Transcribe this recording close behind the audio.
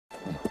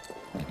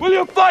Will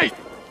you fight?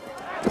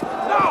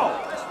 No!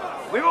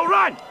 We will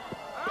run!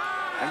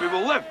 And we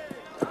will live.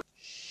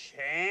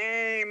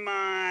 Shame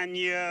on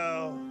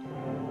you.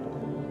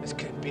 This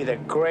could be the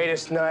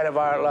greatest night of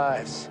our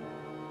lives.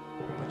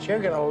 But you're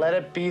gonna let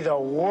it be the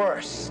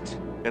worst.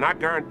 And I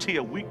guarantee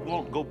a week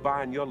won't go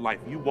by in your life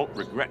you won't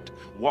regret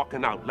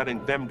walking out,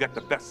 letting them get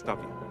the best of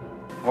you.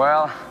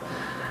 Well,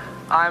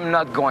 I'm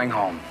not going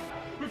home.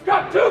 We've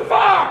got too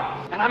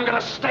far! And I'm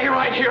gonna stay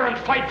right here and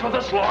fight for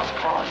this lost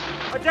cause.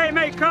 A day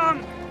may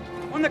come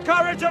when the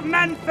courage of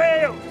men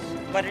fails,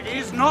 but it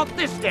is not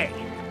this day.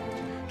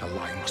 The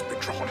line must be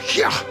drawn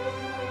here.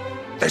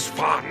 This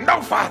far, no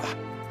farther.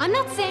 I'm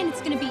not saying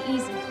it's gonna be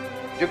easy.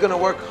 You're gonna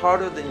work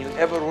harder than you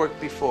ever worked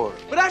before.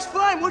 But that's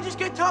fine, we'll just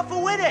get tougher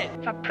with it.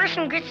 If a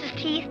person grits his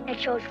teeth and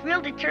shows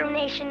real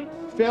determination,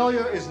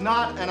 failure is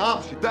not an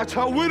option. That's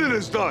how winning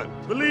is done.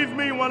 Believe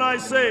me when I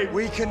say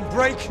We can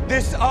break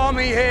this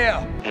army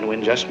here. And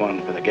win just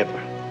one for the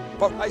Gipper.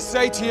 But I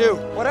say to you,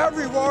 what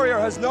every warrior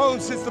has known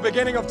since the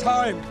beginning of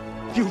time,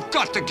 you've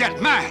got to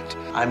get mad.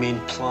 I mean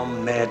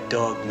plumb mad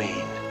dog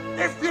mean.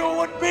 if you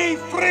would be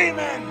free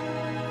men,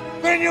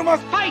 then you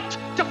must Fight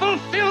to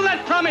fulfill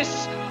that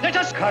promise. Let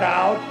us Cut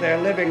out their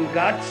living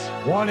guts.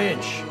 1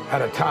 inch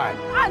at a time.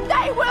 And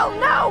they will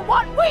know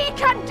what we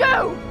can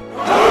do!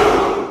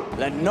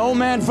 Let no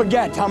man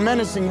forget how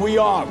menacing we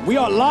are. We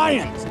are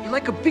lions. You're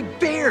like a big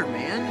bear,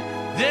 man.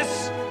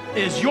 This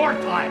is your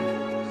time.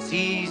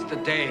 Seize the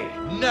day.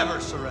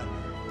 Never surrender.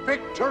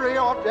 Victory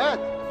or death.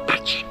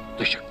 That's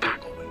the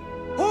Chicago way.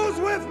 Who's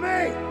with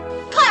me?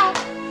 Clap!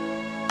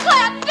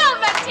 Clap!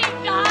 Don't let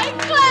team die!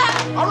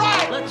 Clap! All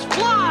right, let's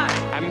fly.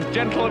 And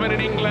gentlemen in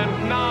England,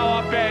 now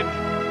our bed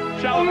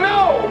shall... Oh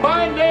no,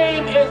 my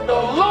name is the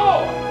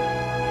Lord.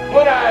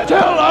 When I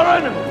tell our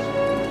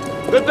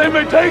enemies that they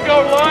may take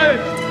our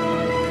lives,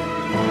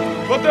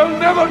 but they'll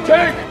never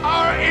take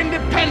our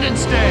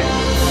Independence Day.